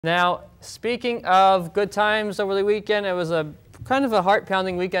Now, speaking of good times over the weekend, it was a kind of a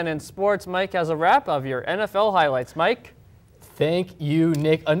heart-pounding weekend in sports. Mike has a wrap of your NFL highlights. Mike? Thank you,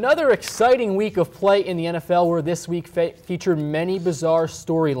 Nick. Another exciting week of play in the NFL where this week featured many bizarre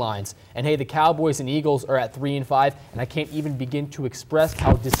storylines. And hey, the Cowboys and Eagles are at 3-5, and I can't even begin to express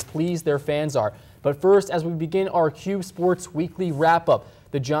how displeased their fans are. But first, as we begin our Cube Sports Weekly wrap-up,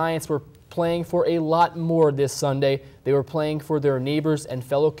 the Giants were playing for a lot more this Sunday. They were playing for their neighbors and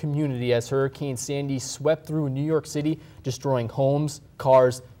fellow community as Hurricane Sandy swept through New York City, destroying homes,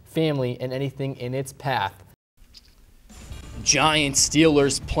 cars, family, and anything in its path. Giants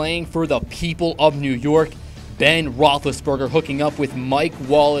Steelers playing for the people of New York. Ben Roethlisberger hooking up with Mike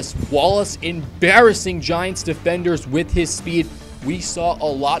Wallace. Wallace embarrassing Giants defenders with his speed. We saw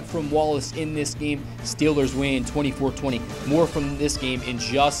a lot from Wallace in this game. Steelers win 24-20. More from this game in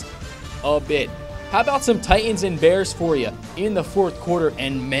just a bit. How about some Titans and Bears for you in the fourth quarter?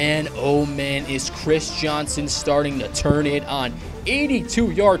 And man, oh man, is Chris Johnson starting to turn it on.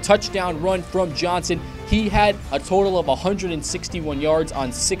 82-yard touchdown run from Johnson. He had a total of 161 yards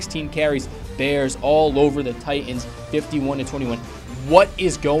on 16 carries. Bears all over the Titans, 51-21. What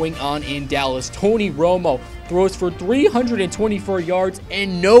is going on in Dallas? Tony Romo throws for 324 yards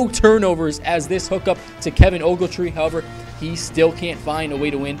and no turnovers as this hookup to Kevin Ogletree. However, he still can't find a way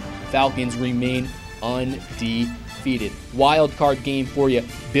to win. Falcons remain undefeated. Wild card game for you.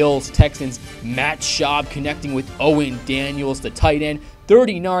 Bills, Texans, Matt Schaub connecting with Owen Daniels, the tight end.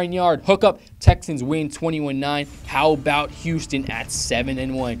 39-yard hookup. Texans win 21-9. How about Houston at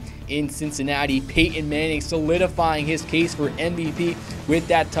 7-1? In Cincinnati, Peyton Manning solidifying his case for MVP with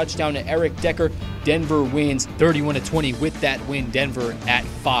that touchdown to Eric Decker. Denver wins 31-20 with that win. Denver at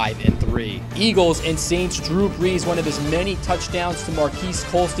 5-3. Eagles and Saints. Drew Brees, one of his many touchdowns to Marquise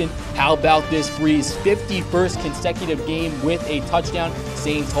Colston. How about this, Brees? 51st consecutive game with a touchdown.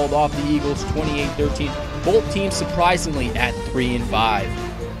 Saints hold off the Eagles 28-13. Both teams surprisingly at 3-5.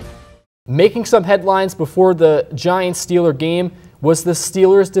 Making some headlines before the Giants-Steelers game was the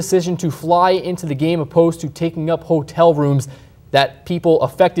Steelers' decision to fly into the game opposed to taking up hotel rooms that people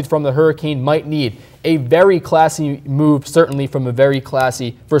affected from the hurricane might need. A very classy move, certainly from a very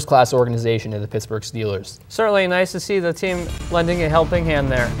classy first-class organization in the Pittsburgh Steelers. Certainly nice to see the team lending a helping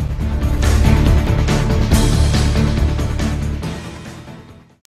hand there.